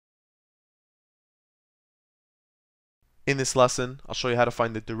In this lesson, I'll show you how to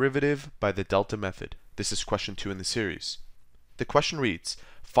find the derivative by the delta method. This is question 2 in the series. The question reads,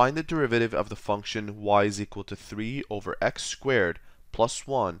 find the derivative of the function y is equal to 3 over x squared plus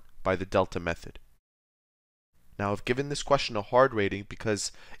 1 by the delta method. Now I've given this question a hard rating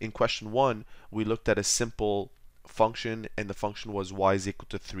because in question 1 we looked at a simple function and the function was y is equal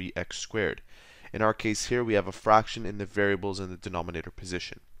to 3x squared. In our case here we have a fraction in the variables in the denominator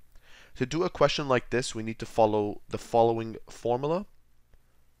position. To do a question like this, we need to follow the following formula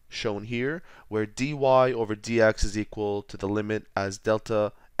shown here, where dy over dx is equal to the limit as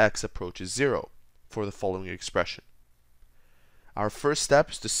delta x approaches 0 for the following expression. Our first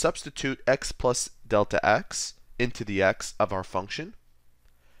step is to substitute x plus delta x into the x of our function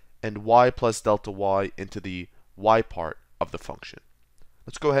and y plus delta y into the y part of the function.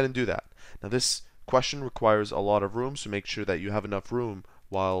 Let's go ahead and do that. Now this question requires a lot of room, so make sure that you have enough room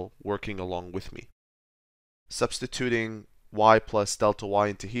while working along with me. Substituting y plus delta y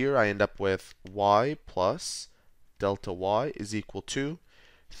into here, I end up with y plus delta y is equal to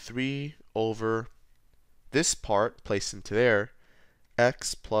 3 over this part placed into there,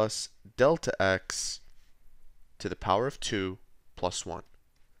 x plus delta x to the power of 2 plus 1.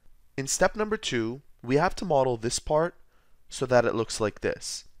 In step number 2, we have to model this part so that it looks like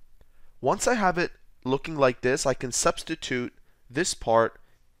this. Once I have it looking like this, I can substitute this part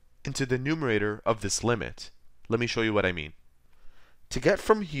into the numerator of this limit. Let me show you what I mean. To get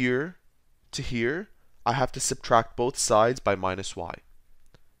from here to here, I have to subtract both sides by minus y.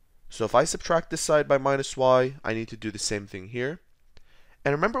 So if I subtract this side by minus y, I need to do the same thing here.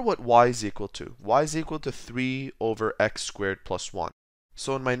 And remember what y is equal to. Y is equal to 3 over x squared plus 1.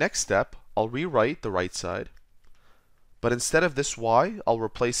 So in my next step, I'll rewrite the right side. But instead of this y, I'll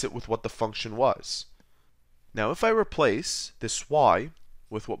replace it with what the function was. Now if I replace this y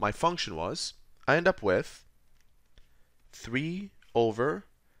with what my function was, I end up with 3 over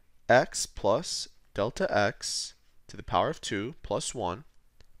x plus delta x to the power of 2 plus 1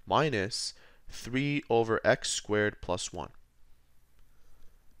 minus 3 over x squared plus 1.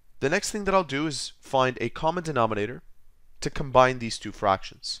 The next thing that I'll do is find a common denominator to combine these two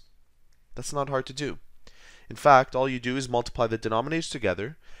fractions. That's not hard to do. In fact, all you do is multiply the denominators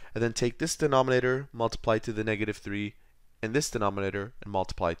together and then take this denominator, multiply it to the negative 3, and this denominator and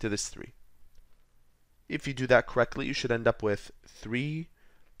multiply it to this 3. If you do that correctly, you should end up with 3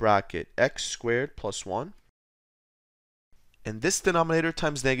 bracket x squared plus 1. And this denominator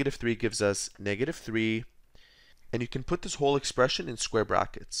times negative 3 gives us negative 3. And you can put this whole expression in square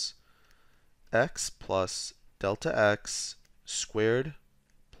brackets. X plus delta x squared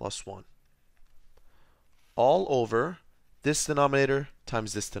plus 1. All over this denominator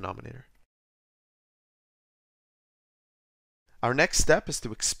times this denominator. Our next step is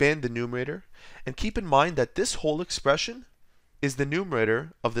to expand the numerator, and keep in mind that this whole expression is the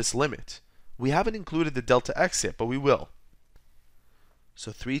numerator of this limit. We haven't included the delta x yet, but we will.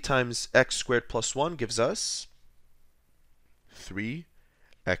 So 3 times x squared plus 1 gives us 3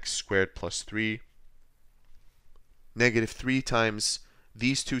 x squared plus 3. Negative 3 times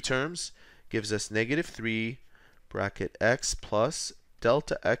these two terms gives us negative 3 bracket x plus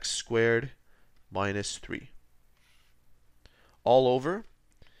delta x squared minus 3. All over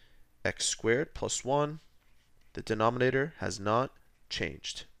x squared plus 1. The denominator has not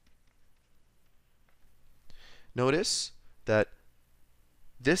changed. Notice that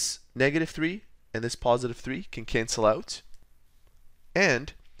this negative 3 and this positive 3 can cancel out.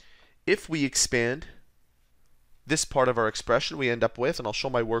 And if we expand this part of our expression, we end up with, and I'll show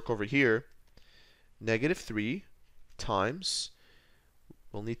my work over here, negative 3 times,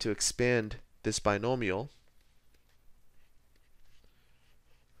 we'll need to expand this binomial.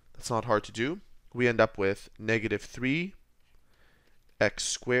 That's not hard to do. We end up with negative 3 x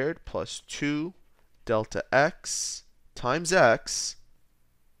squared plus 2 delta x times x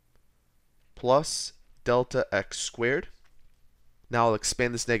plus delta x squared. Now I'll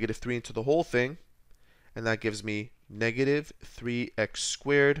expand this negative 3 into the whole thing, and that gives me negative 3x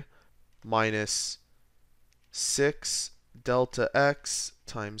squared minus 6 delta x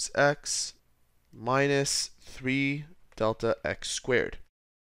times x minus 3 delta x squared.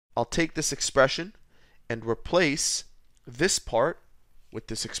 I'll take this expression and replace this part with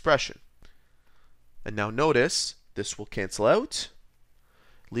this expression. And now notice this will cancel out,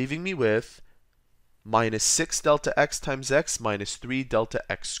 leaving me with minus 6 delta x times x minus 3 delta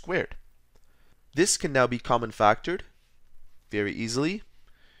x squared. This can now be common factored very easily,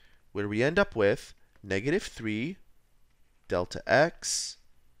 where we end up with negative 3 delta x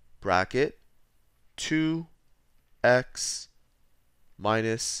bracket 2x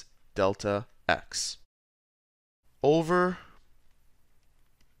minus delta x. over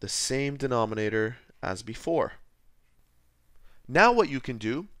the same denominator as before. Now what you can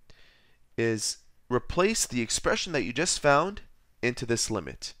do is replace the expression that you just found into this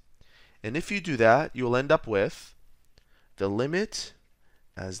limit. And if you do that, you'll end up with the limit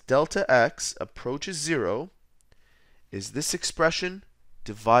as delta x approaches 0 is this expression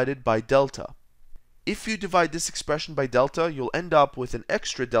divided by delta. If you divide this expression by delta, you'll end up with an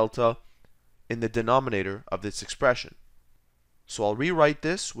extra delta in the denominator of this expression. So I'll rewrite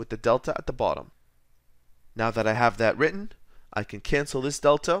this with the delta at the bottom. Now that I have that written, I can cancel this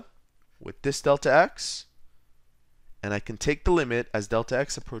delta with this delta x, and I can take the limit as delta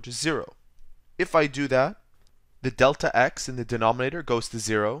x approaches 0. If I do that, the delta x in the denominator goes to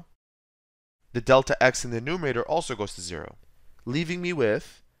 0. The delta x in the numerator also goes to 0, leaving me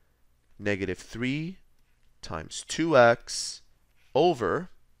with negative 3 times 2x over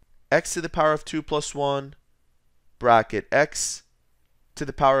x to the power of 2 plus 1 bracket x to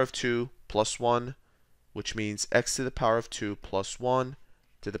the power of 2 plus 1, which means x to the power of 2 plus 1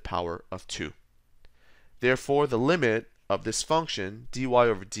 to the power of 2. Therefore, the limit of this function, dy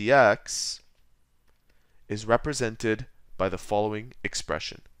over dx, is represented by the following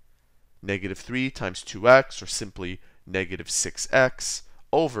expression. Negative 3 times 2x, or simply negative 6x,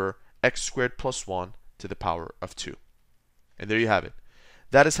 over x squared plus 1 to the power of 2. And there you have it.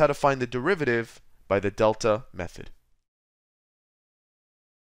 That is how to find the derivative by the delta method.